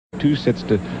2 sets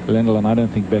to Lendl, and I don't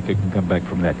think Becker can come back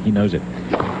from that. He knows it.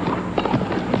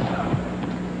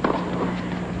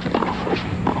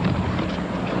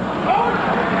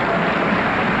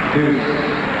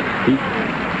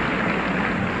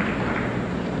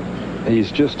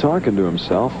 He's just talking to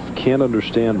himself. Can't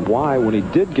understand why, when he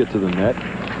did get to the net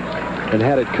and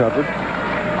had it covered.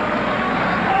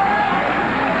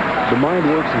 The mind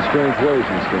works in strange ways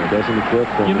in this game, doesn't it,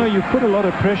 Cliff? You know, you put a lot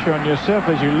of pressure on yourself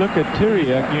as you look at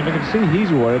Tyriak. You can see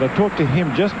he's worried. I talked to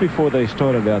him just before they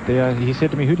started out there. He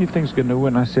said to me, who do you think's going to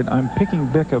win? I said, I'm picking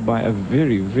Becker by a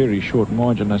very, very short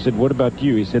margin. I said, what about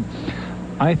you? He said,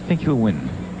 I think he'll win.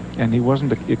 And he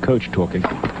wasn't a coach talking.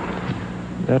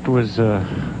 That was,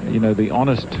 you know, the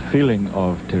honest feeling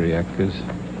of Tyriak, because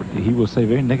he will say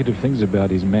very negative things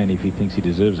about his man if he thinks he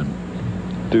deserves them.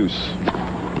 Deuce.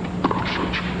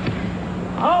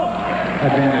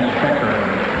 Advantage Becker.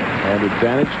 And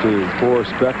advantage to Boris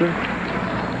Becker.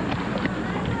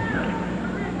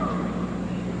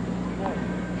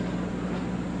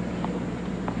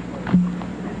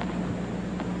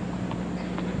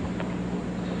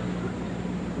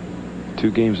 Two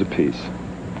games apiece.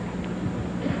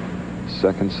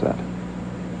 Second set.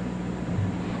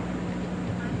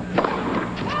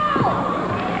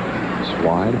 It's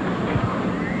wide.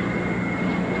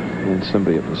 And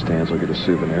somebody up in the stands will get a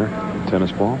souvenir.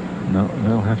 Tennis ball? No,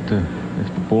 they'll have to, if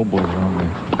the ball boys are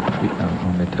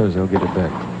on their toes, they'll get it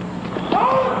back.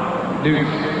 Deuce.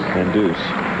 And deuce.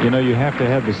 You know, you have to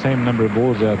have the same number of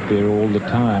balls out there all the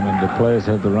time, and the players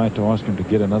have the right to ask them to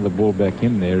get another ball back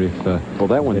in there if... well,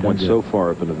 that one went so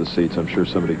far up into the seats, I'm sure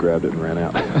somebody grabbed it and ran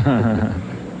out.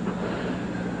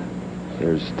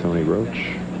 There's Tony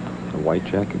Roach, the white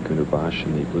jacket, Gunnar Bosch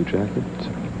in the blue jacket.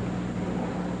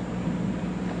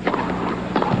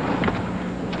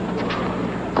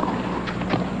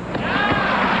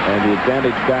 And the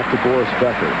advantage back to Boris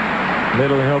Becker.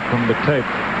 Little help from the tape.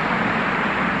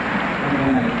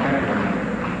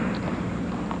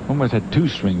 Almost had 2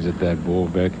 swings at that ball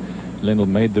back. Lendl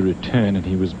made the return and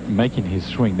he was making his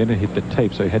swing. Then it hit the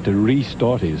tape, so he had to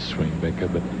restart his swing, Becker,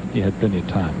 but he had plenty of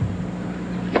time.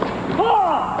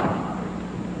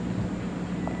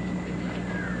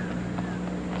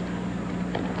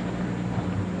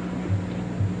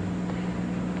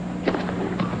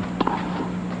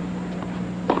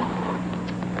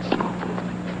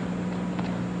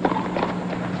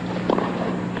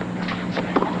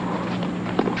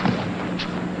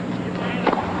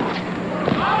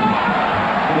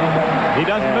 He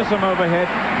doesn't miss him overhead.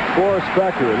 Boris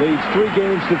Becker leads 3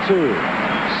 games to 2.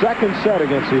 Second set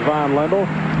against Ivan Lendl.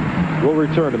 We'll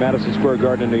return to Madison Square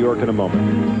Garden in New York in a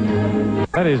moment.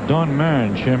 That is Don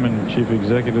Marin, Chairman and Chief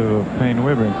Executive of Payne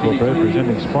Weber Incorporated,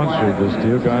 presenting sponsor of this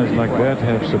deal. Guys like that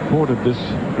have supported this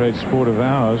great sport of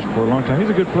ours for a long time. He's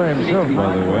a good player himself,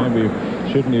 by the way, and we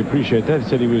certainly appreciate that. He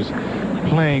said he was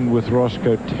playing with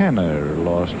Roscoe Tanner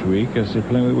last week. I said,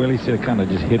 playing with, well, he said kind of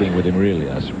just hitting with him, really,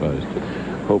 I suppose.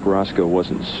 Hope Roscoe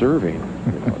wasn't serving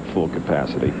at full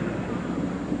capacity.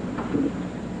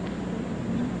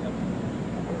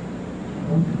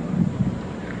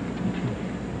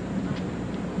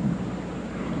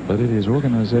 But it is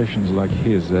organizations like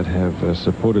his that have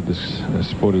supported this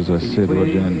sport, as I said,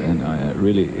 Roger, and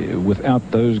really,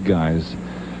 without those guys,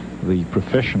 the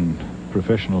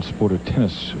professional sport of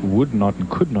tennis would not and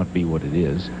could not be what it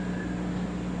is.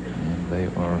 And they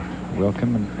are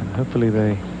welcome, and hopefully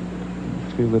they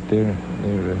feel that their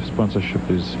sponsorship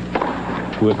is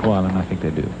worthwhile, and I think they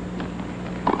do.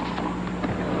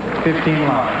 15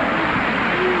 love.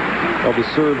 Well, the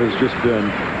serve has just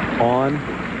been on,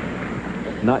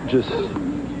 not just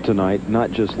tonight,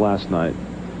 not just last night,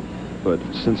 but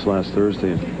since last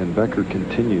Thursday, and Becker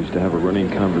continues to have a running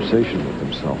conversation with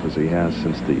himself, as he has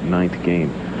since the 9th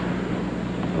game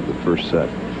of the first set.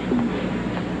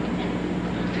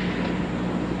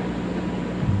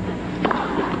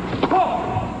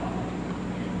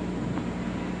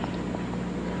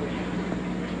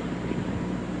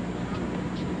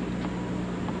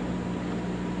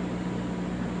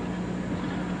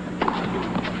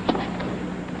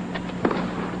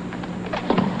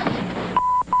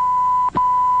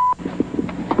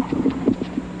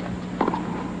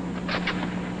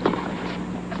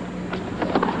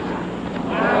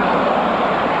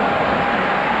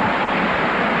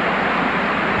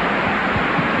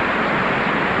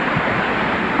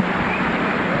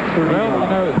 Well, you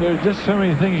know, there's just so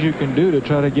many things you can do to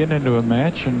try to get into a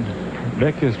match, and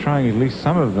Becker's trying at least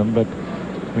some of them, but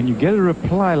when you get a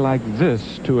reply like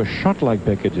this to a shot like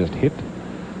Becker just hit,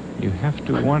 you have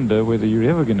to wonder whether you're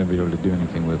ever going to be able to do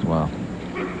anything worthwhile.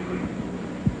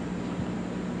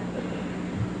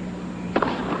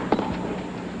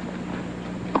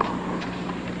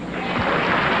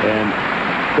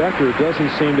 Becker doesn't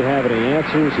seem to have any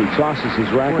answers. He tosses his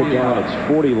racket down. It's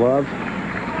 40 love.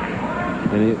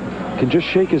 And he can just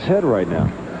shake his head right now.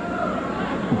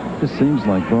 It just seems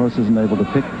like Boris isn't able to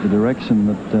pick the direction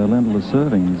that Lendl is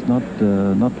serving. He's not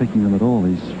picking them at all.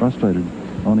 He's frustrated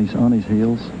on his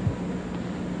heels.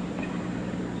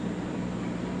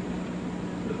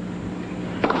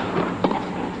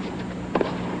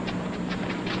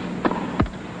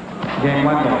 Game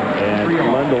Lendl. And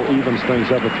Lendl evens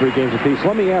things up at 3 games apiece.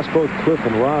 Let me ask both Cliff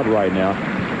and Rod right now.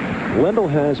 Lendl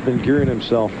has been gearing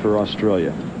himself for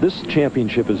Australia. This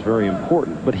championship is very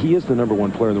important, but he is the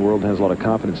 #1 player in the world and has a lot of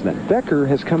confidence in that. Becker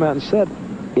has come out and said,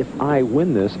 if I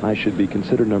win this, I should be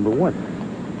considered #1.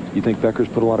 You think Becker's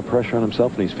put a lot of pressure on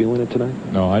himself and he's feeling it tonight?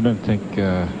 No, I don't think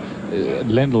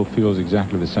Lendl feels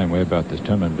exactly the same way about this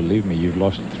tournament. Believe me, you've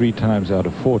lost 3 times out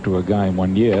of 4 to a guy in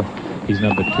 1 year. He's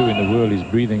 #2 in the world. He's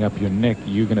breathing up your neck.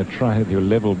 You're going to try your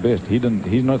level best.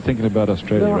 He's not thinking about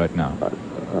Australia right now.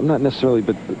 I'm not necessarily,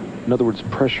 but in other words,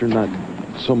 pressure not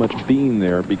so much being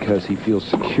there because he feels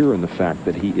secure in the fact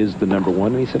that he is the #1.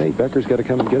 And he said, hey, Becker's got to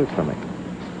come and get it from me.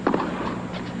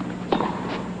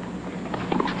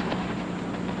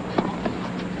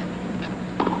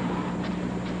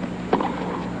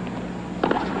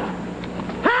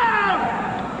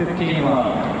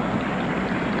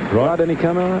 Rod, any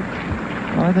comment on that?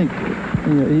 I think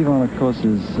Ivan, of course,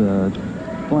 is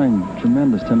playing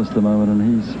tremendous tennis at the moment, and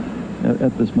he's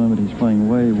at this moment he's playing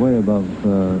way above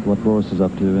what Boris is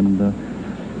up to, and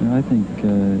I think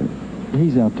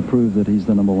he's out to prove that he's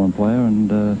the #1 player,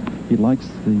 and he likes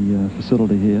the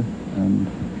facility here, and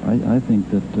I think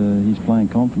that he's playing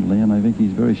confidently, and I think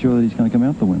he's very sure that he's going to come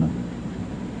out the winner.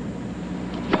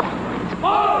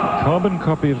 Carbon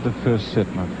copy of the first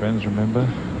set, my friends. Remember,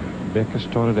 Becker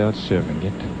started out serving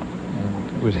it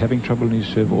and was having trouble in his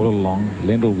serve all along.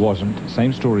 Lendl wasn't.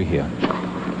 Same story here.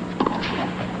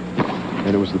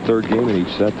 And it was the 3rd game in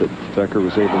each set that Becker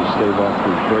was able to stave off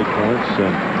the break points.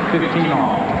 And 15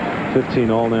 all.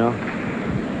 15 all now.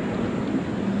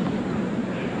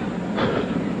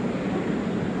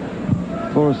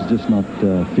 Boris is just not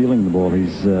feeling the ball.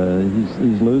 He's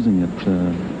losing it.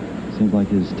 Seems like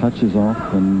his touch is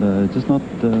off, and just not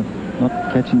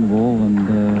catching the ball, and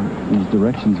his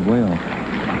direction's way off.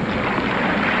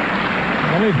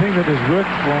 The only thing that has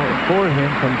worked for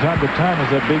him from time to time is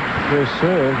that big first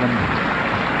serve, and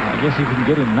I guess if he can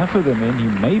get enough of them in, he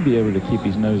may be able to keep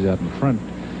his nose out in front.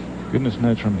 Goodness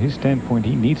knows, from his standpoint,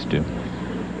 he needs to.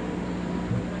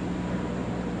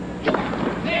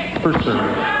 First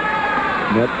serve.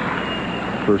 Net.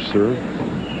 First serve.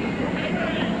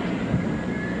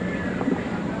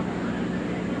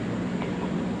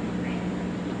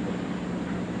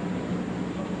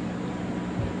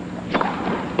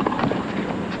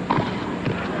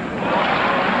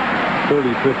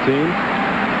 .30-15.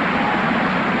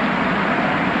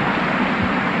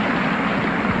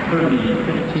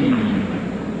 30-15.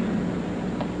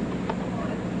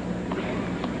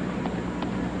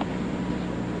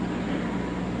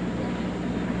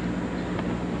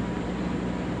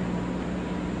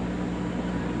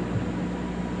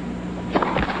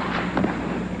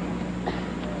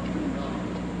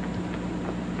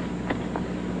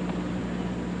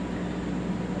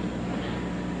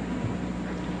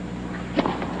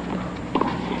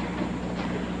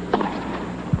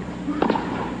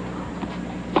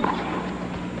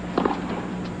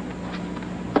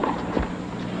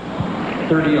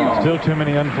 Still too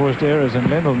many unforced errors, and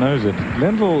Lendl knows it.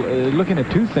 Lendl looking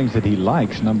at 2 things that he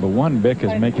likes. #1,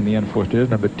 Becker's making the unforced errors.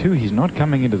 #2, he's not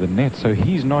coming into the net, so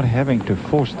he's not having to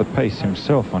force the pace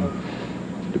himself on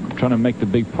trying to make the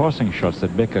big passing shots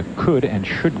that Becker could and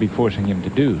should be forcing him to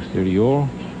do. 30 all.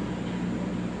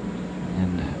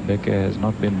 And Becker has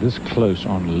not been this close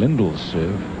on Lendl's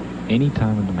serve any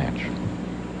time in the match.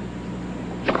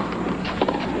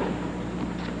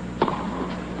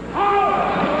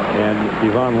 And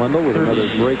Ivan Lendl with another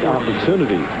break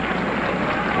opportunity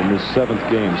in this 7th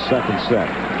game, 2nd set.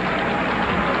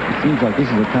 It seems like this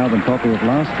is a carbon copy of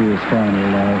last year's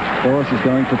final. Boris is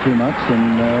going for too much,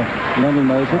 and Lendl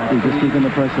knows it. He's just keeping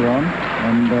the pressure on.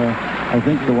 And I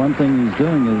think the one thing he's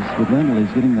doing is, with Lendl,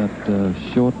 he's getting that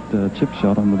short chip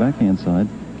shot on the backhand side,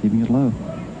 keeping it low.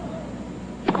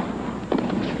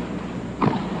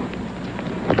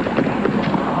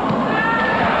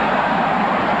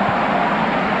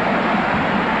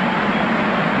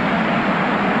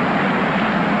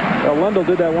 Lendl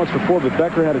did that once before, but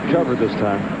Becker had it covered this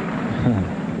time.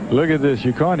 Look at this.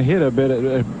 You can't hit a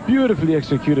beautifully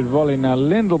executed volley. Now,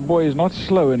 Lendl, boy, is not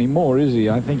slow anymore, is he?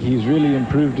 I think he's really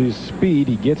improved his speed.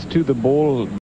 He gets to the ball